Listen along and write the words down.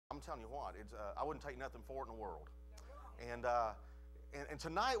telling you what, it's, I wouldn't take nothing for it in the world. And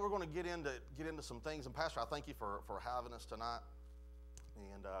tonight we're going to get into some things. And Pastor, I thank you for having us tonight.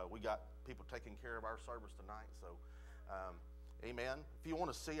 And we got people taking care of our service tonight. So, amen. If you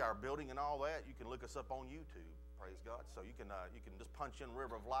want to see our building and all that, you can look us up on YouTube. Praise God. So you can just punch in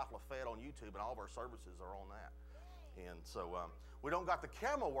River of Life Lafayette on YouTube, and all of our services are on that. And so we don't got the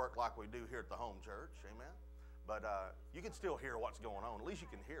camera work like we do here at the home church. Amen. But you can still hear what's going on. At least you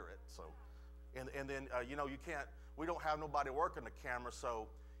can hear it. So, and then you know, you can't. We don't have nobody working the camera, so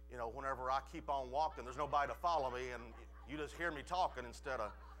you know, whenever I keep on walking, there's nobody to follow me, and you just hear me talking instead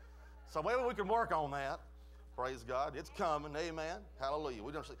of. So maybe we can work on that. Praise God. It's coming. Amen. Hallelujah.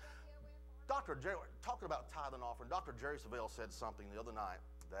 We don't see. Dr. Jerry, talking about tithing offering, Dr. Jerry Savelle said something the other night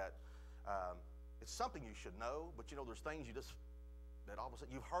that it's something you should know, but you know, there's things you just that all of a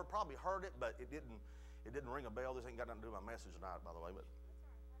sudden you've probably heard it, but it didn't ring a bell. This ain't got nothing to do with my message tonight, by the way.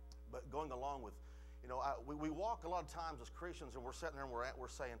 But going along with, you know, we walk a lot of times as Christians, and we're sitting there and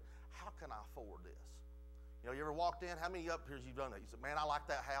we're saying, how can I afford this? You know, you ever walked in? How many up here you've done that? You said, man, I like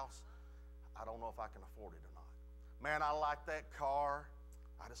that house. I don't know if I can afford it or not. Man, I like that car.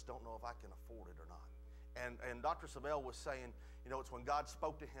 I just don't know if I can afford it or not. And Dr. Savelle was saying, you know, it's when God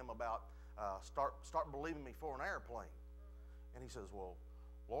spoke to him about start believing me for an airplane. And he says, well,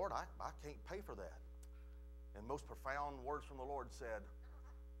 Lord, I can't pay for that. And most profound words from the Lord said,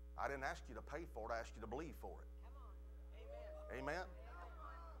 I didn't ask you to pay for it. I asked you to believe for it. Amen. Amen.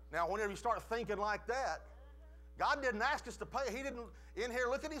 Now, whenever you start thinking like that, God didn't ask us to pay. He didn't, in here,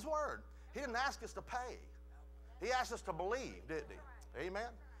 look at his word. He didn't ask us to pay. He asked us to believe, didn't he? Amen.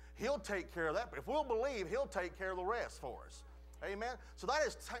 He'll take care of that. But if we'll believe, he'll take care of the rest for us. Amen. So that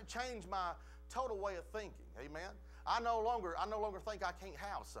has changed my total way of thinking. Amen. I no longer think I can't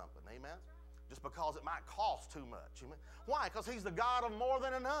have something. Amen. Just because it might cost too much. Amen. Why? Because he's the God of more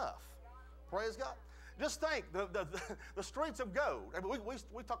than enough. Praise God. Just think, the streets of gold. I mean,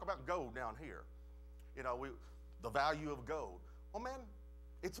 we talk about gold down here. You know, the value of gold. Well, man,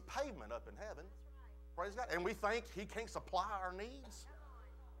 it's pavement up in heaven. Praise God. And we think he can't supply our needs.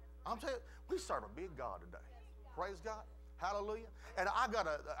 I'm telling you, we serve a big God today. Praise God. Hallelujah. And I got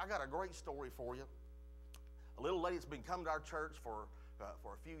a great story for you. A little lady that's been coming to our church for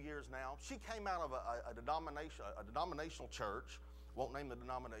a few years now. She came out of a denominational church. Won't name the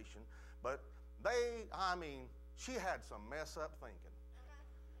denomination, but she had some mess up thinking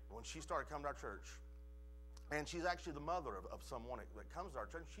when she started coming to our church. And she's actually the mother of someone that comes to our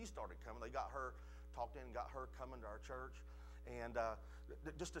church. She started coming. They got her talked in and got her coming to our church. And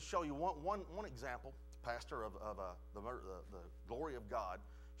just to show you one example, Pastor, of the glory of God,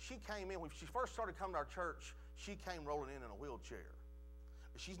 she came in. When she first started coming to our church, she came rolling in a wheelchair.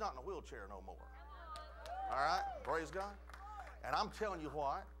 She's not in a wheelchair no more. All right? Praise God. And I'm telling you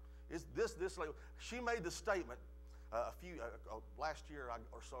what, this lady, she made the statement last year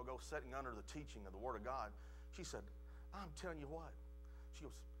or so ago, sitting under the teaching of the Word of God. She said, I'm telling you what. She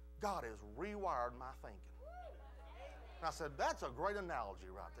goes, God has rewired my thinking. And I said, that's a great analogy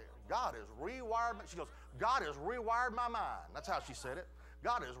right there. God has rewired me. She goes, God has rewired my mind. That's how she said it.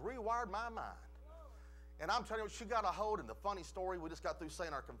 God has rewired my mind. And I'm telling you, she got a hold, and the funny story, we just got through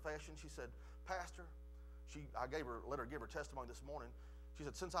saying our confession. She said, Pastor, I let her give her testimony this morning. She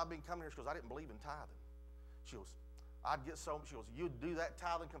said, since I've been coming here, she goes, I didn't believe in tithing. She goes, she goes, you'd do that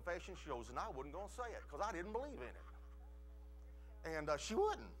tithing confession? She goes, and I wasn't going to say it because I didn't believe in it. And she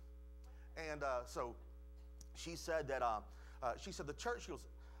wouldn't. And so she said that, the church, she goes,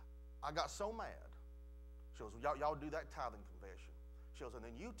 I got so mad. She goes, y'all do that tithing confession. She goes, and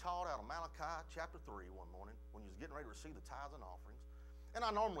then you taught out of Malachi chapter 3 one morning when you was getting ready to receive the tithes and offerings. And I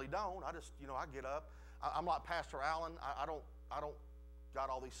normally don't. I just, I get up. I'm like Pastor Allen. I don't got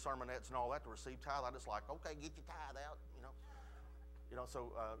all these sermonettes and all that to receive tithe. I just like, okay, get your tithe out,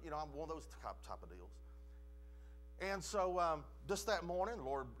 So, I'm one of those type of deals. And so just that morning, the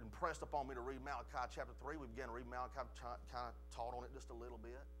Lord impressed upon me to read Malachi chapter 3. We began to read Malachi, kind of taught on it just a little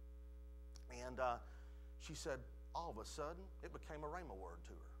bit. And she said, all of a sudden, it became a rhema word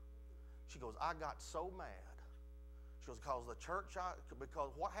to her. She goes, I got so mad. She goes,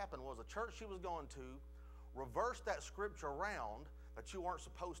 because what happened was the church she was going to reversed that scripture around that you weren't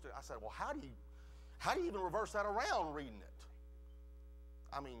supposed to. I said, well, how do you even reverse that around reading it?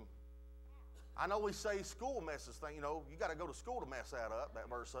 I mean, I know we say school messes thing, you got to go to school to mess that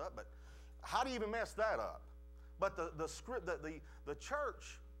verse up, but how do you even mess that up? But the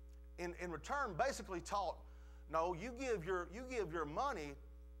church in return basically taught, no, you give your money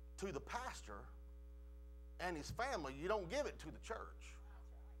to the pastor and his family. You don't give it to the church.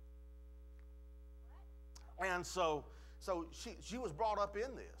 And so So she was brought up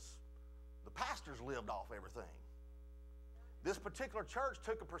in this. The pastors lived off everything. This particular church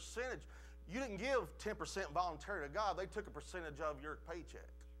took a percentage. You didn't give 10% voluntary to God. They took a percentage of your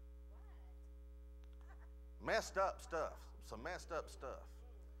paycheck. Messed up stuff. Some messed up stuff.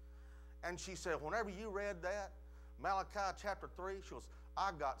 And she said, whenever you read that, Malachi chapter 3, she goes,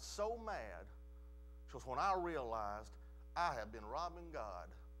 I got so mad. She goes, when I realized I have been robbing God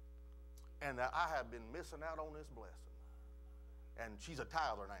and that I have been missing out on this blessing. And she's a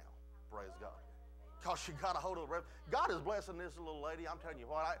tither now, praise God. Because she got a hold of the rev. God is blessing this little lady. I'm telling you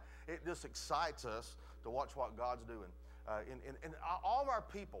what, it just excites us to watch what God's doing. In all of our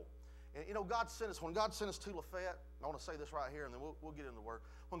people, and, you know, God sent us, when God sent us to Lafayette, I want to say this right here, and then we'll get into the word.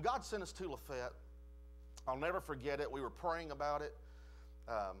 When God sent us to Lafayette, I'll never forget it. We were praying about it.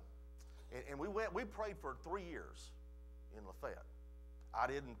 And we prayed for 3 years in Lafayette. I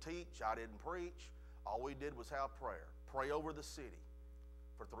didn't teach. I didn't preach. All we did was have prayer. Pray over the city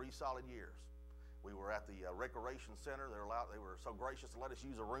for 3 solid years. We were at the recreation center. They were so gracious to let us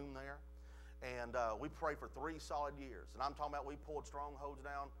use a room there. And we prayed for 3 solid years. And I'm talking about we pulled strongholds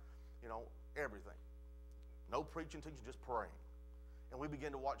down, you know, everything. No preaching, teaching, just praying. And we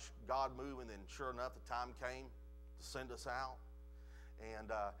began to watch God move, and then sure enough, the time came to send us out.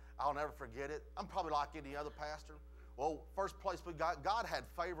 And I'll never forget it. I'm probably like any other pastor. Well, first place God had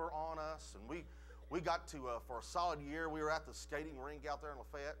favor on us, and we got to, for a solid year, we were at the skating rink out there in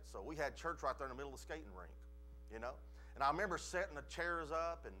Lafayette. So we had church right there in the middle of the skating rink, you know. And I remember setting the chairs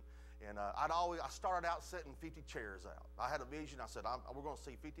up, and I started out setting 50 chairs out. I had a vision. I said, we're going to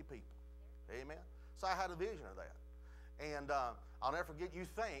see 50 people. Amen. So I had a vision of that. And I'll never forget, you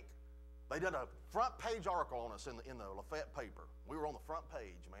think, they did a front page article on us in the Lafayette paper. We were on the front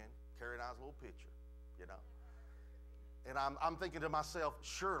page, man, Carrie and I's little picture, you know. And I'm thinking to myself,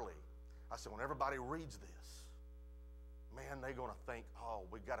 surely, I said, when everybody reads this, man, they're going to think, oh,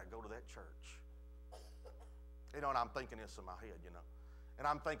 we got to go to that church. You know, and I'm thinking this in my head, you know. And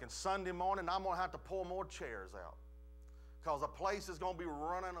I'm thinking Sunday morning, I'm going to have to pull more chairs out because the place is going to be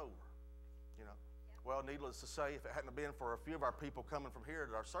running over, you know. Well, needless to say, if it hadn't been for a few of our people coming from here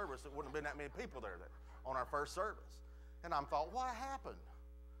to our service, it wouldn't have been that many people there on our first service. And I thought, what happened?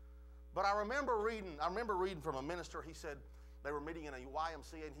 But I remember reading from a minister. He said they were meeting in a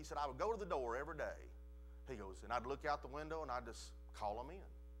YMCA, and he said I would go to the door every day. He goes, and I'd look out the window, and I'd just call them in.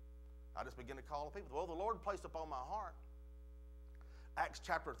 I just begin to call the people. Well, the Lord placed upon my heart Acts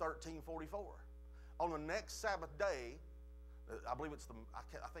chapter 13:44. On the next Sabbath day, I believe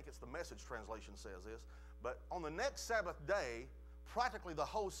I think it's the Message translation says this, but on the next Sabbath day, practically the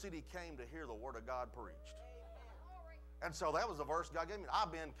whole city came to hear the Word of God preached. And so that was the verse God gave me.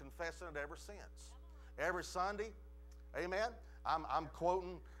 I've been confessing it ever since. Every Sunday, amen, I'm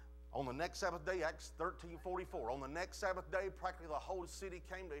quoting on the next Sabbath day, Acts 13:44. On the next Sabbath day, practically the whole city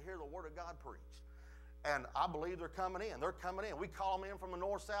came to hear the Word of God preached. And I believe they're coming in. They're coming in. We call them in from the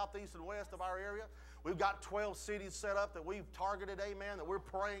north, south, east, and west of our area. We've got 12 cities set up that we've targeted, amen, that we're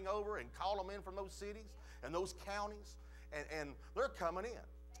praying over and call them in from those cities and those counties. And they're coming in.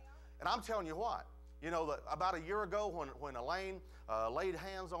 And I'm telling you what, you know, about a year ago when Elaine laid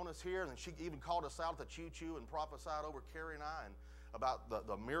hands on us here, and she even called us out at the choo-choo and prophesied over Carrie and I and about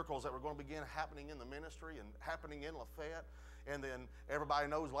the miracles that were going to begin happening in the ministry and happening in Lafayette. And then everybody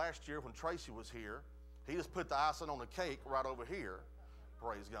knows last year when Tracy was here, he just put the icing on the cake right over here.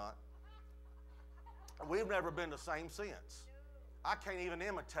 Praise God. We've never been the same since. I can't even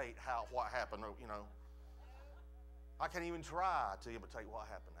imitate what happened, you know. I can't even try to imitate what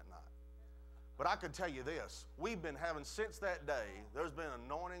happened that night. But I can tell you this, we've been having, since that day, there's been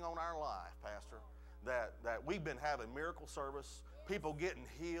anointing on our life, Pastor, that we've been having miracle service, people getting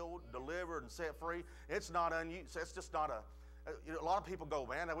healed, delivered, and set free. It's not unusual. It's just not a lot of people go,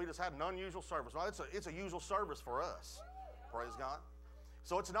 man, we just had an unusual service. No, it's a usual service for us. Praise God.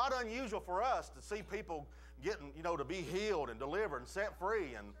 So it's not unusual for us to see people getting, you know, to be healed and delivered and set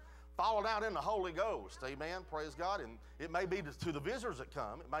free and followed out in the Holy Ghost. Amen. Praise God. And it may be to the visitors that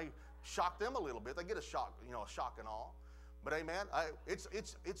come. It may shock them a little bit. They get a shock, you know, a shock and awe. But amen, it's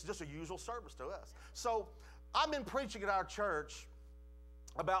just a usual service to us. So I've been preaching at our church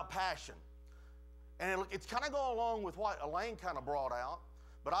about passion. And it's kind of going along with what Elaine kind of brought out.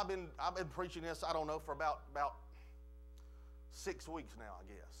 But I've been preaching this, I don't know, for about 6 weeks now, I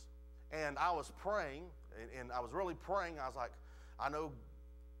guess. And I was praying, and I was really praying. I was like, I know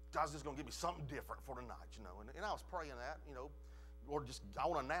God's just going to give me something different for tonight, you know. And I was praying that, you know, Lord, I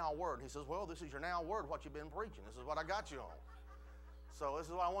want a now word. And he says, well, this is your now word, what you've been preaching. This is what I got you on. So this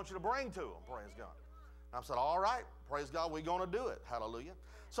is what I want you to bring to them, praise God. And I said, all right, praise God, we're going to do it. Hallelujah.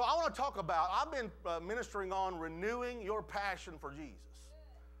 So I want to talk about, I've been ministering on renewing your passion for Jesus.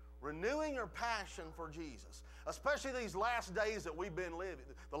 Renewing your passion for Jesus. Especially these last days that we've been living,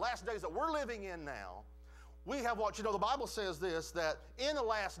 the last days that we're living in now. We have what, the Bible says this, that in the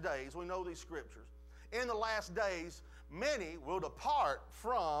last days, we know these scriptures, in the last days, many will depart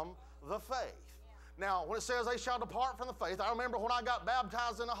from the faith. Now, when it says they shall depart from the faith, I remember when I got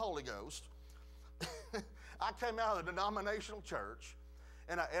baptized in the Holy Ghost, I came out of the denominational church,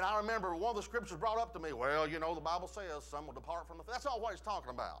 and I remember one of the scriptures brought up to me, well, the Bible says some will depart from the faith. That's not what it's talking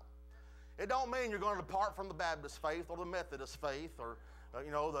about. It don't mean you're going to depart from the Baptist faith or the Methodist faith or,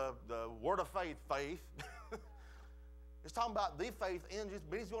 the Word of Faith faith. It's talking about the faith in Jesus,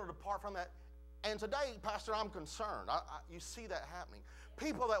 but he's going to depart from that. And today, Pastor, I'm concerned. You see that happening.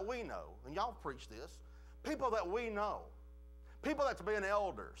 People that we know, and y'all preach this, people that we know, people that's been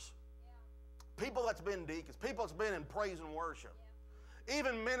elders, people that's been deacons, people that's been in praise and worship,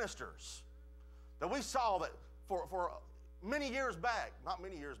 even ministers that we saw that for many years back, not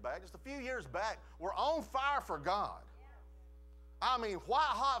many years back, just a few years back, were on fire for God. I mean, white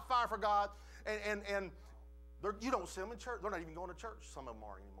hot fire for God, and you don't see them in church. They're not even going to church, some of them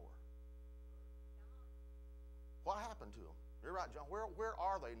aren't anymore. What happened to them? You're right, John. Where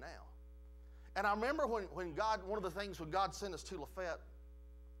are they now? And I remember when God, one of the things when God sent us to Lafayette,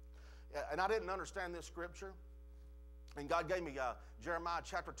 and I didn't understand this scripture, and God gave me Jeremiah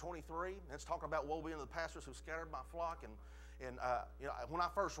chapter 23, and it's talking about woe be unto the pastors who scattered my flock. And when I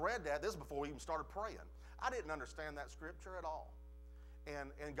first read that, this is before we even started praying, I didn't understand that scripture at all.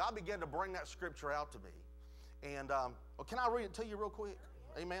 And God began to bring that scripture out to me. And can I read it to you real quick?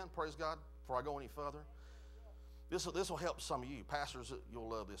 Amen. Praise God. Before I go any further. This will help some of you. Pastors, you'll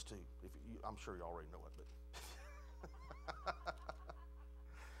love this too. I'm sure you already know it. But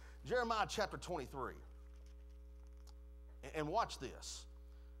Jeremiah chapter 23. And watch this.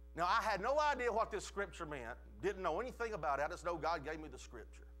 Now, I had no idea what this scripture meant. Didn't know anything about it. I just know God gave me the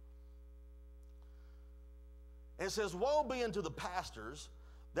scripture. And it says, woe be unto the pastors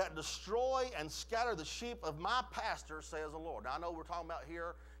that destroy and scatter the sheep of my pastor, says the Lord. Now, I know we're talking about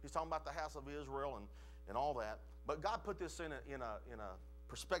here, he's talking about the house of Israel and all that. But God put this in a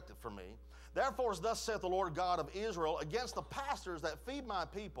perspective for me. Therefore, thus saith the Lord God of Israel, against the pastors that feed my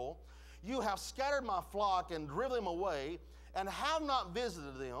people, you have scattered my flock and driven them away, and have not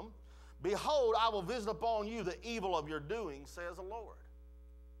visited them. Behold, I will visit upon you the evil of your doing, says the Lord.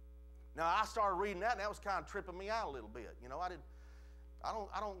 Now, I started reading that, and that was kind of tripping me out a little bit. I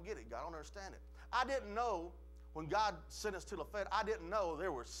don't get it, God. I don't understand it. I didn't know when God sent us to Lafayette, I didn't know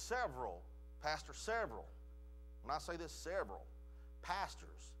there were several, when I say this, several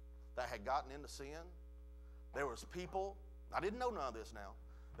pastors that had gotten into sin. There was people, I didn't know none of this now.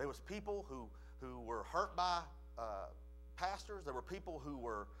 There was people who were hurt by pastors. There were people who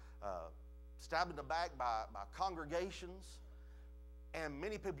were stabbed in the back by congregations. And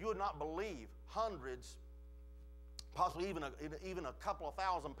many people, you would not believe, hundreds, possibly even a couple of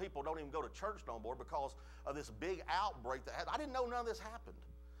thousand people don't even go to church no more because of this big outbreak that happened. I didn't know none of this happened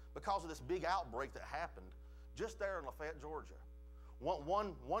because of this big outbreak that happened just there in Lafayette, Georgia.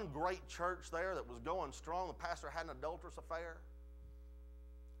 One great church there that was going strong, the pastor had an adulterous affair.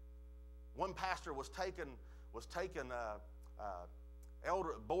 One pastor was taking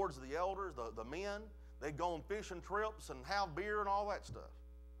boards of the elders, the men. They'd go on fishing trips and have beer and all that stuff.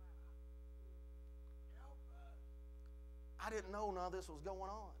 I didn't know none of this was going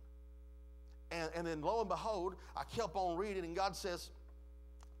on. And then lo and behold, I kept on reading, and God says,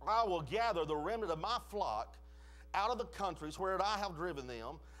 I will gather the remnant of my flock out of the countries where I have driven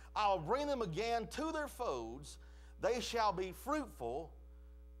them. I will bring them again to their folds. They shall be fruitful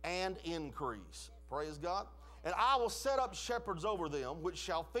and increase. Praise God. And I will set up shepherds over them, which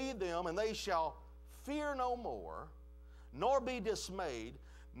shall feed them, and they shall fear no more, nor be dismayed,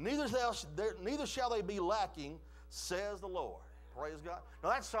 neither shall they be lacking, says the Lord. Praise God. Now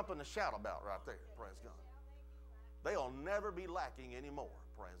that's something to shout about right there. Praise God. They'll never be lacking anymore.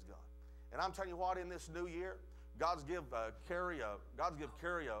 Praise God. And I'm telling you what, in this new year, God's give Carrie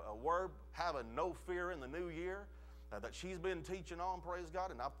a word, having no fear in the new year, that she's been teaching on, praise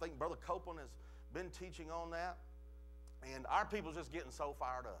God. And I think Brother Copeland has been teaching on that. And our people's just getting so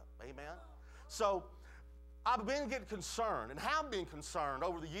fired up. Amen. So I've been getting concerned and have been concerned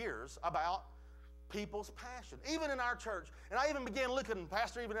over the years about people's passion, even in our church. And I even began looking,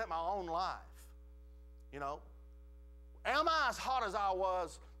 Pastor, even at my own life. Am I as hot as I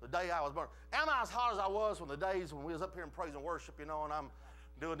was the day I was born? Am I as hot as I was when the days when we was up here in praise and worship, and I'm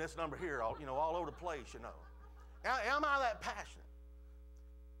doing this number here, all over the place, Am I that passionate?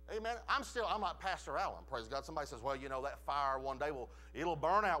 Amen. I'm like Pastor Allen, praise God. Somebody says, well, you know, that fire one day, it'll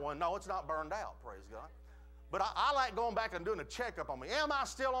burn out one. No, it's not burned out, praise God. But I like going back and doing a checkup on me. Am I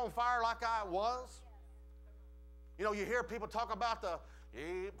still on fire like I was? You know, you hear people talk about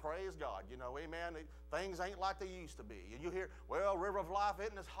praise God, you know, amen, things ain't like they used to be. And you hear, well, River of Life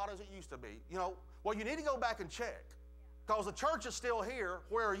isn't as hot as it used to be. You know, well, you need to go back and check because the church is still here.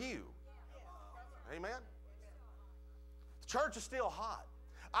 Where are you? Amen? The church is still hot.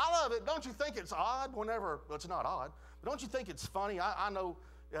 I love it. Don't you think it's odd whenever, well, it's not odd, but don't you think it's funny? I know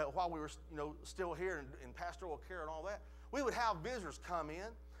while we were, you know, still here in pastoral care and all that, we would have visitors come in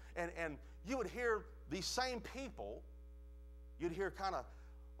and you would hear these same people, you'd hear kind of,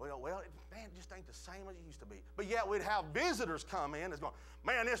 man, it just ain't the same as it used to be. But yet we'd have visitors come in that's going,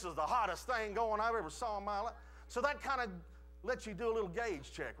 man, this is the hottest thing going I've ever saw in my life. So that kind of lets you do a little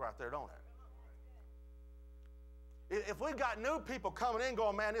gauge check right there, don't it? If we've got new people coming in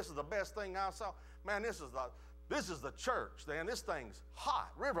going, man, this is the best thing I saw, man, this is the church, man. This thing's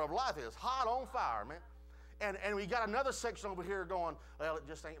hot. River of Life is hot on fire, man. And we got another section over here going, well, it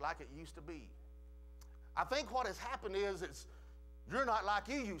just ain't like it used to be. I think what has happened is you're not like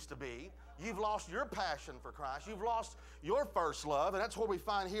you used to be. You've lost your passion for Christ. You've lost your first love. And that's what we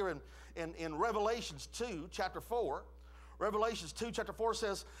find here in Revelations 2, chapter 4. Revelations 2, chapter 4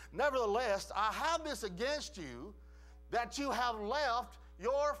 says, nevertheless, I have this against you, that you have left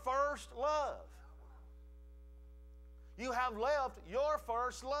your first love. You have left your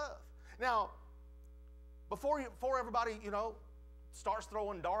first love. Now, before everybody, you know, starts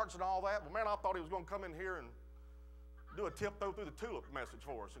throwing darts and all that, well, man, I thought he was going to come in here and do a tiptoe through the tulip message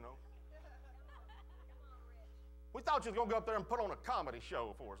for us, you know. We thought you was going to go up there and put on a comedy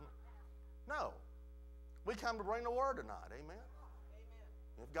show for us. No. We come to bring the word tonight, amen.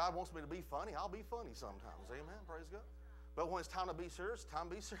 If God wants me to be funny, I'll be funny sometimes, amen, praise God. But when it's time to be serious, it's time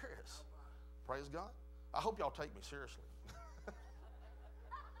to be serious. Praise God. I hope y'all take me seriously.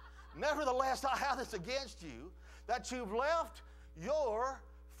 Nevertheless, I have this against you, that you've left your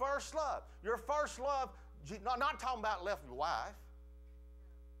first love. Your first love, not talking about left your wife.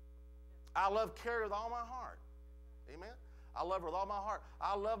 I love Carrie with all my heart. Amen. I love her with all my heart.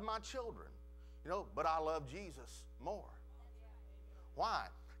 I love my children, you know, but I love Jesus more. Why?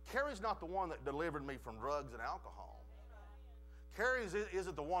 Carrie's not the one that delivered me from drugs and alcohol. Carrie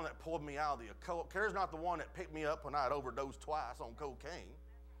isn't the one that pulled me out of the occult. Carrie's not the one that picked me up when I had overdosed twice on cocaine.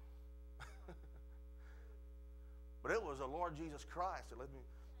 But it was the Lord Jesus Christ that let me.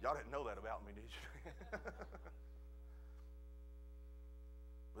 Y'all didn't know that about me, did you?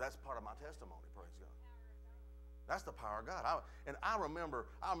 But that's part of my testimony, praise God. That's the power of God. I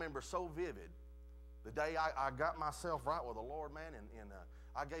remember so vivid the day I got myself right with the Lord, man, and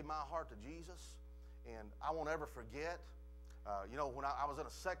I gave my heart to Jesus. And I won't ever forget, you know, when I was in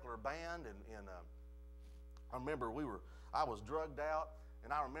a secular band, and I remember I was drugged out,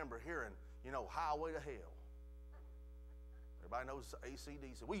 and I remember hearing, you know, Highway to Hell. Everybody knows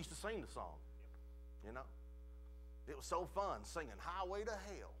AC/DC. We used to sing the song, you know. It was so fun singing Highway to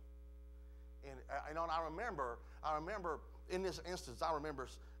Hell. And you know, and I remember in this instance, I remember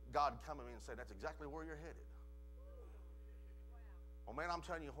God coming to me and saying, that's exactly where you're headed. Well, man, I'm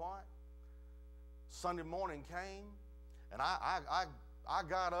telling you what, Sunday morning came, and I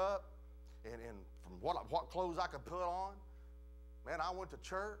got up, and from what clothes I could put on, man, I went to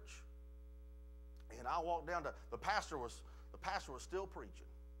church, and I walked down to, the pastor was still preaching.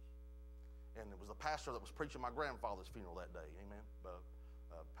 And it was the pastor that was preaching my grandfather's funeral that day, amen,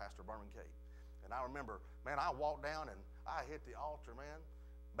 Pastor Berman Cate. And I remember, man, I walked down and I hit the altar, man.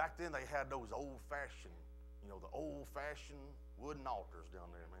 Back then they had those old-fashioned, you know, the old-fashioned wooden altars down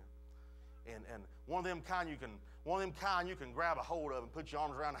there, man. And one of them kind you can grab a hold of and put your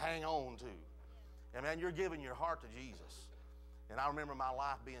arms around and hang on to. And man, you're giving your heart to Jesus. And I remember my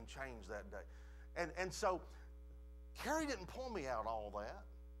life being changed that day. And so Carrie didn't pull me out all that.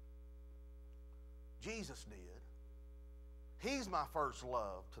 Jesus did. He's my first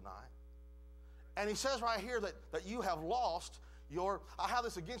love tonight. And he says right here that you have lost I have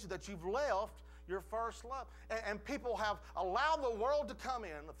this against you, that you've left your first love. And people have allowed the world to come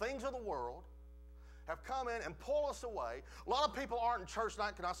in, the things of the world have come in and pull us away. A lot of people aren't in church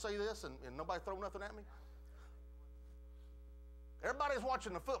tonight. Can I say this and nobody throw nothing at me? Everybody's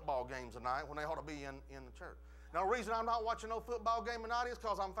watching the football games tonight when they ought to be in the church. Now, the reason I'm not watching no football game tonight is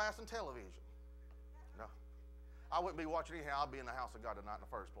because I'm fasting television. No. I wouldn't be watching anyhow. I'd be in the house of God tonight in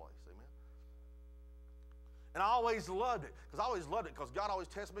the first place. Amen. And I always loved it because God always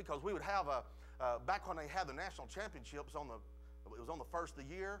tested me, because we would have back when they had the national championships it was on the first of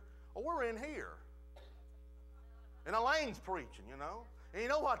the year. Well, we're in here. And Elaine's preaching, you know. And you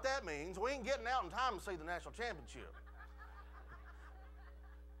know what that means? We ain't getting out in time to see the national championship.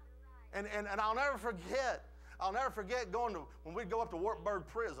 And I'll never forget going to, when we'd go up to Wartburg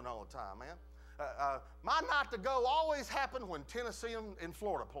Prison all the time, man. My night to go always happened when Tennessee and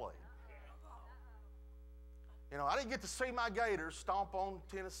Florida played. You know, I didn't get to see my Gators stomp on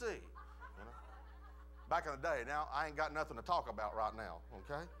Tennessee. You know? Back in the day. Now, I ain't got nothing to talk about right now,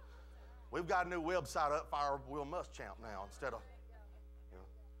 okay? We've got a new website up, Fire Will Must Chant now, instead of, you know,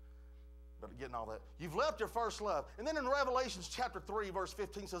 but getting all that. You've left your first love. And then in Revelations chapter 3, verse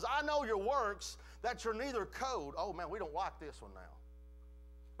 15 says, I know your works, that you're neither cold. Oh, man, we don't like this one now.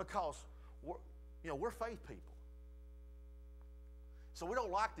 Because, we're faith people. So we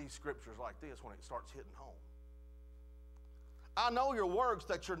don't like these scriptures like this when it starts hitting home. I know your works,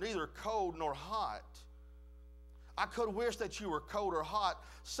 that you're neither cold nor hot. I could wish that you were cold or hot.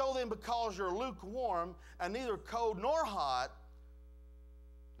 So then, because you're lukewarm and neither cold nor hot,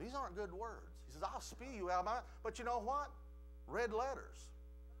 these aren't good words. He says, I'll spew you out of my mouth. But you know what? Red letters.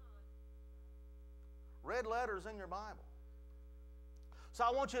 Red letters in your Bible. So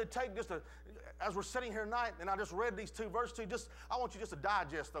I want you to take as we're sitting here tonight, and I just read these two verses to you, I want you just to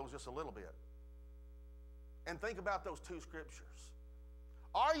digest those just a little bit. And think about those two scriptures.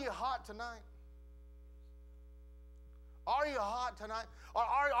 Are you hot tonight? Are you hot tonight?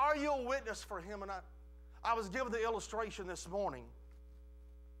 Are you a witness for him? And I was given the illustration this morning,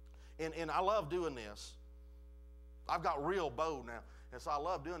 and I love doing this. I've got real bold now, and so I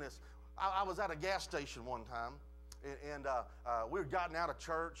love doing this. I was at a gas station one time, and we had gotten out of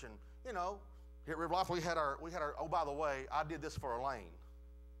church, and you know, here at River Life we had our. Oh, by the way, I did this for Elaine.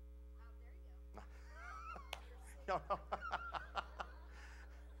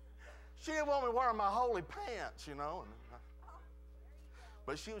 She didn't want me wearing my holy pants, you know.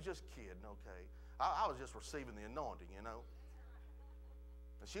 But she was just kidding, okay. I was just receiving the anointing, you know.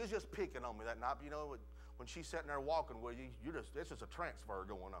 And she was just picking on me that night. You know, when she's sitting there walking with you, it's just a transfer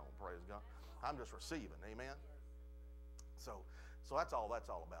going on, praise God. I'm just receiving, amen. So that's all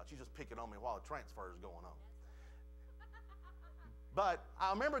about. She's just picking on me while the transfer is going on. But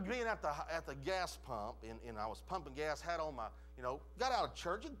I remember being at the gas pump, and I was pumping gas, had on my, got out of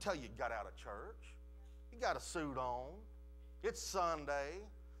church. You can tell you got out of church. You got a suit on. It's Sunday.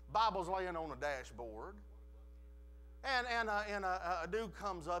 Bible's laying on the dashboard. And a dude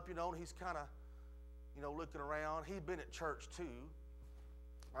comes up, and he's kind of, looking around. He's been at church too.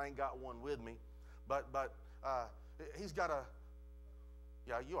 I ain't got one with me. But he's got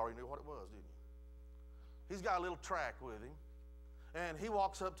you already knew what it was, didn't you? He's got a little tract with him. And he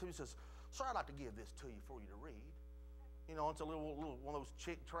walks up to me and says, sir, I'd like to give this to you for you to read. It's a little one of those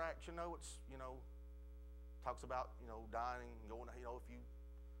chick tracts, it's, talks about, dying and going,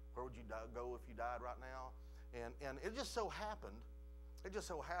 where would you go if you died right now? And it just so happened,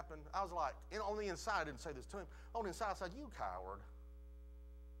 I was like, on the inside, I didn't say this to him. On the inside, I said, you coward.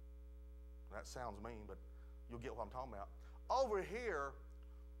 That sounds mean, but you'll get what I'm talking about.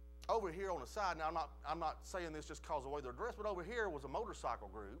 Over here on the side, now I'm not saying this just because of the way they're dressed, but over here was a motorcycle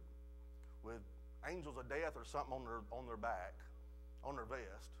group with angels of death or something on their back, on their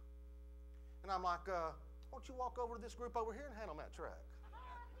vest. And I'm like, why don't you walk over to this group over here and hand them that tract?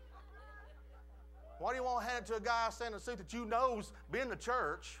 Why do you want to hand it to a guy standing in a suit that you know's been to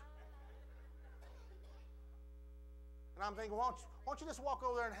church? And I'm thinking, why don't you just walk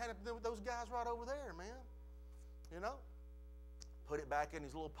over there and hand it to those guys right over there, man? Put it back in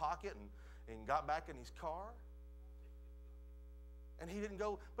his little pocket and got back in his car. And he didn't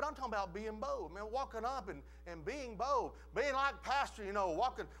go, but I'm talking about being bold, man, walking up and being bold. Being like Pastor,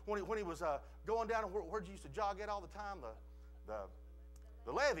 walking, when he was going down, where'd you used to jog at all the time? The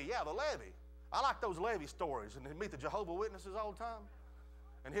levee, yeah, the levee. I like those levee stories, and meet the Jehovah's Witnesses all the time.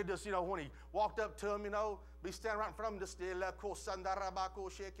 And he'd just, when he walked up to him, be standing right in front of him, just, you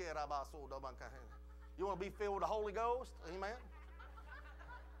want to be filled with the Holy Ghost? Amen.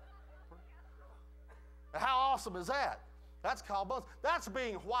 How awesome is that? That's called bones. That's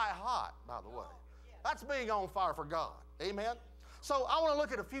being white hot, by the way. That's being on fire for God. Amen? So I want to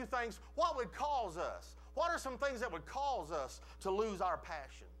look at a few things. What would cause us? What are some things that would cause us to lose our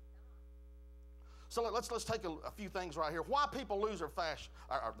passion? So let's take a few things right here. Why people lose their fashion.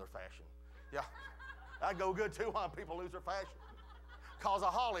 Their fashion. Yeah. That'd go good too, why people lose their fashion. Because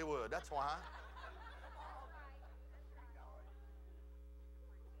of Hollywood, that's why.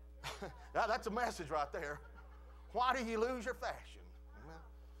 That's a message right there. Why do you lose your fashion?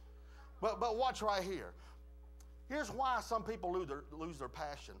 But watch right here. Here's why some people lose their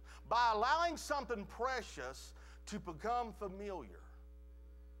passion. By allowing something precious to become familiar.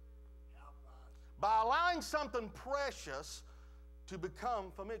 By allowing something precious to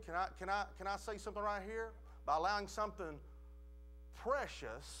become familiar. Can I say something right here? By allowing something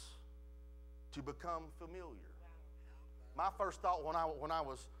precious to become familiar. My first thought when I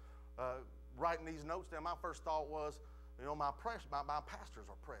was writing these notes down, my first thought was, my pastors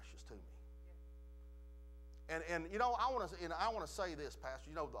are precious to me. And I want to say this, Pastor.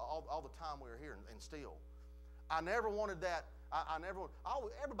 All the time we were here, and still, I never wanted that.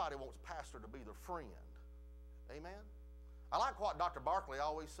 Everybody wants pastor to be their friend. Amen. I like what Dr. Barkley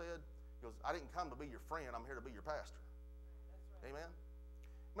always said. He goes, "I didn't come to be your friend. I'm here to be your pastor." That's right. Amen.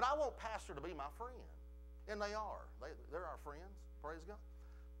 But I want pastor to be my friend, and they are. They're our friends. Praise God.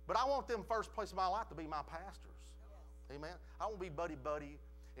 But I want them first place in my life to be my pastors. Amen. I want to be buddy,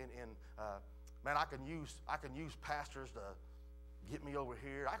 and man, I can use pastors to get me over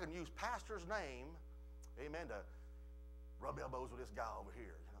here. I can use pastor's name, amen, to rub elbows with this guy over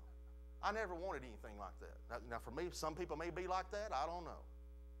here. I never wanted anything like that. Now, for me, some people may be like that. I don't know.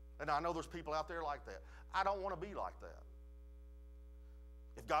 And I know there's people out there like that. I don't want to be like that.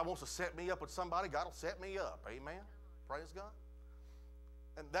 If God wants to set me up with somebody, God will set me up. Amen. Praise God.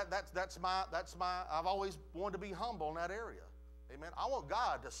 And that's my. I've always wanted to be humble in that area. Amen. I want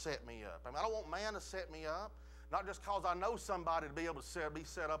God to set me up. I don't want man to set me up. Not just because I know somebody to be able to be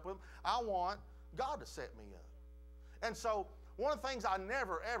set up with them. I want God to set me up. And so one of the things I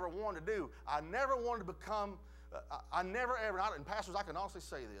never, ever wanted to do, I never wanted to become, and pastors, I can honestly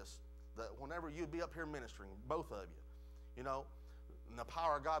say this, that whenever you'd be up here ministering, both of you, and the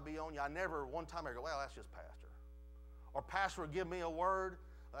power of God be on you, I never one time ever go, well, that's just pastor. Or pastor would give me a word,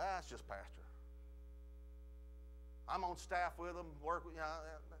 that's just pastor. I'm on staff with them, work with,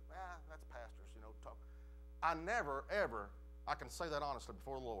 that's pastors, talk. I never, ever, I can say that honestly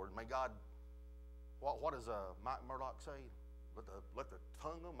before the Lord. May God, what does Mike Murdoch say?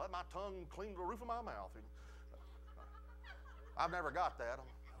 Let my tongue clean the roof of my mouth. I've never got that.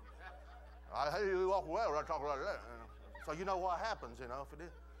 Hey, you walk away when I talk like that. So you know what happens, if it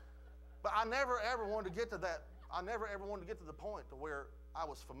is. But I never ever wanted to get to that. I never ever wanted to get to the point to where I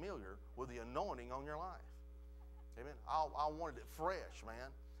was familiar with the anointing on your life. Amen. I wanted it fresh,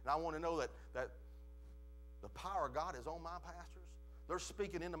 man. And I want to know that the power of God is on my pastors. They're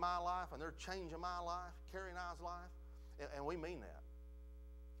speaking into my life, and they're changing my life, Carrie and I's life. And we mean that,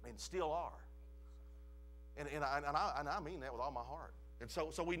 and still are. And I mean that with all my heart. And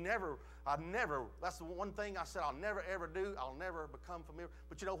so that's the one thing I said I'll never, ever do. I'll never become familiar.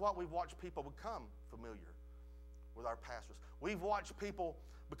 But you know what? We've watched people become familiar with our pastors. We've watched people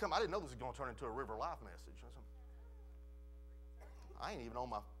become, I didn't know this was going to turn into a River Life message. I ain't even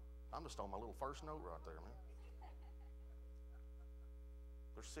I'm just on my little first note right there, man.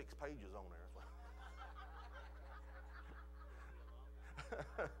 There's 6 pages on there.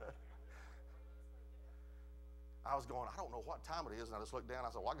 I was going, I don't know what time it is, and I just looked down. I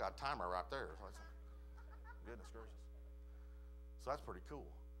said, well, I got a timer right there. So I said, goodness gracious. So that's pretty cool.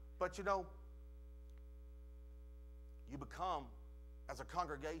 But you become, as a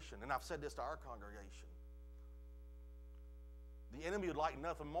congregation, and I've said this to our congregation, the enemy would like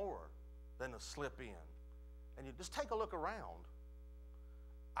nothing more than to slip in. And you just take a look around.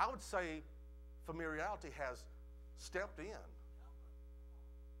 I would say familiarity has stepped in.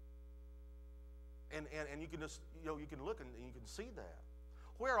 And you can just, you can look and you can see that.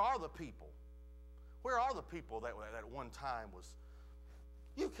 Where are the people? Where are the people that at one time was,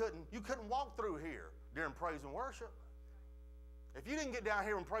 you couldn't walk through here during praise and worship. If you didn't get down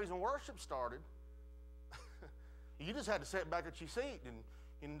here when praise and worship started, you just had to sit back at your seat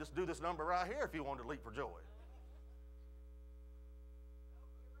and just do this number right here if you wanted to leap for joy.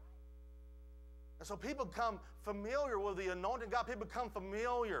 And so people become familiar with the anointing of God. People become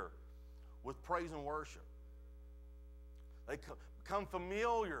familiar with praise and worship. They become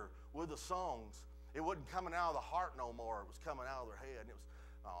familiar with the songs. It wasn't coming out of the heart no more. It was coming out of their head. And it was,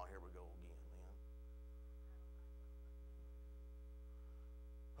 oh, here we go again,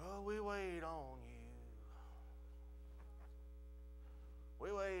 man. Oh, we wait on you.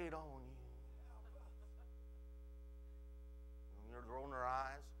 We wait on you. And they're rolling their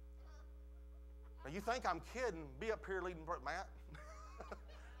eyes. Now, you think I'm kidding? Be up here leading, Matt.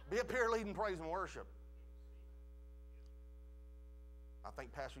 Be up here leading praise and worship. I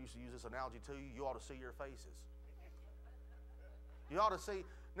think Pastor used to use this analogy to you. You ought to see your faces. You ought to see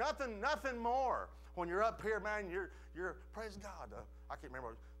nothing more. When you're up here, man, you're praise God. I can't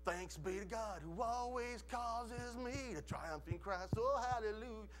remember. Thanks be to God who always causes me to triumph in Christ. Oh,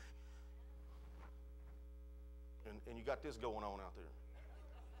 hallelujah. And you got this going on out there.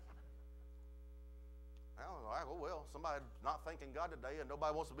 I don't know. Oh, well, somebody's not thanking God today, and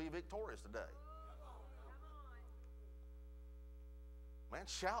nobody wants to be victorious today. Man,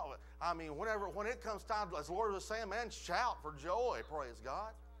 shout. I mean, when it comes time, as the Lord was saying, man, shout for joy, praise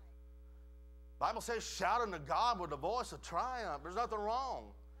God. The Bible says, shout unto God with the voice of triumph. There's nothing wrong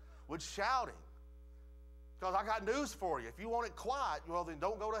with shouting. Because I got news for you. If you want it quiet, well, then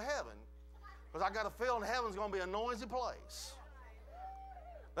don't go to heaven. Because I got a feeling heaven's going to be a noisy place.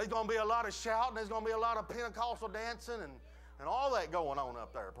 There's going to be a lot of shouting. There's going to be a lot of Pentecostal dancing and all that going on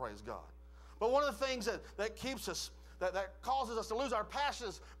up there, praise God. But one of the things that keeps us, that causes us to lose our passion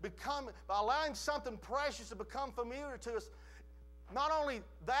is by allowing something precious to become familiar to us. Not only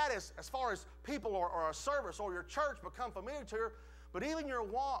that as far as people or a service or your church become familiar to her, but even your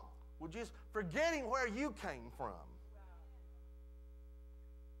walk with just forgetting where you came from.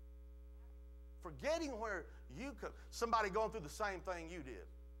 Forgetting where you come. Somebody going through the same thing you did.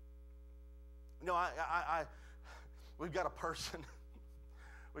 You know, we've got a person.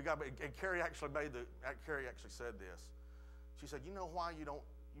 And Carrie actually said this. She said, you know why you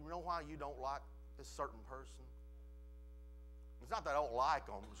don't like this certain person? It's not that I don't like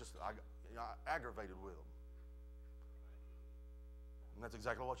them, it's just I'm aggravated with them. And that's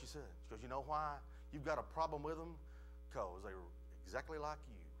exactly what she said. She goes, you know why you've got a problem with them? Because they were exactly like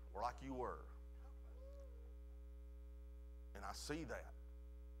you, or like you were. And I see that.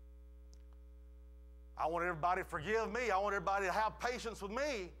 I want everybody to forgive me. I want everybody to have patience with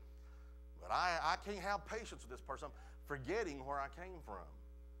me. But I can't have patience with this person. I'm forgetting where I came from.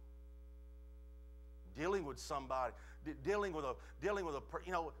 Dealing with somebody, dealing with a,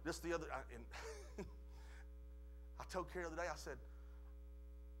 you know, this the other, I told Carrie the other day, I said,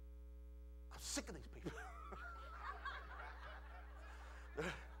 I'm sick of these people.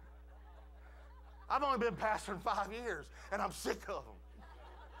 I've only been pastoring 5 years, and I'm sick of them.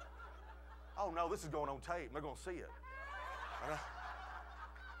 Oh, no, this is going on tape. They're going to see it.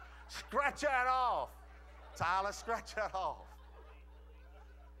 Scratch that off. Tyler, scratch that off.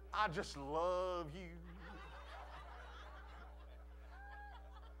 I just love you.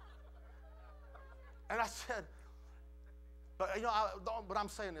 And I said, but you know, but I'm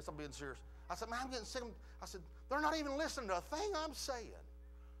saying this, I'm being serious. I said, man, I'm getting sick of them. I said, they're not even listening to a thing I'm saying.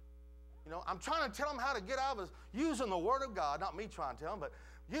 You know, I'm trying to tell them how to get out of this, using the Word of God, not me trying to tell them, but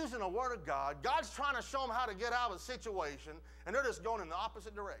using the Word of God. God's trying to show them how to get out of a situation, and they're just going in the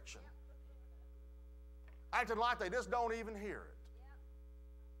opposite direction. Acting like they just don't even hear it.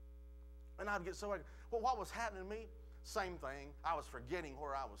 And I'd get so angry. Well, what was happening to me? Same thing. I was forgetting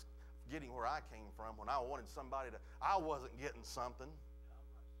where I came from when I wanted somebody to, I wasn't getting something.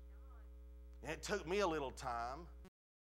 And it took me a little time.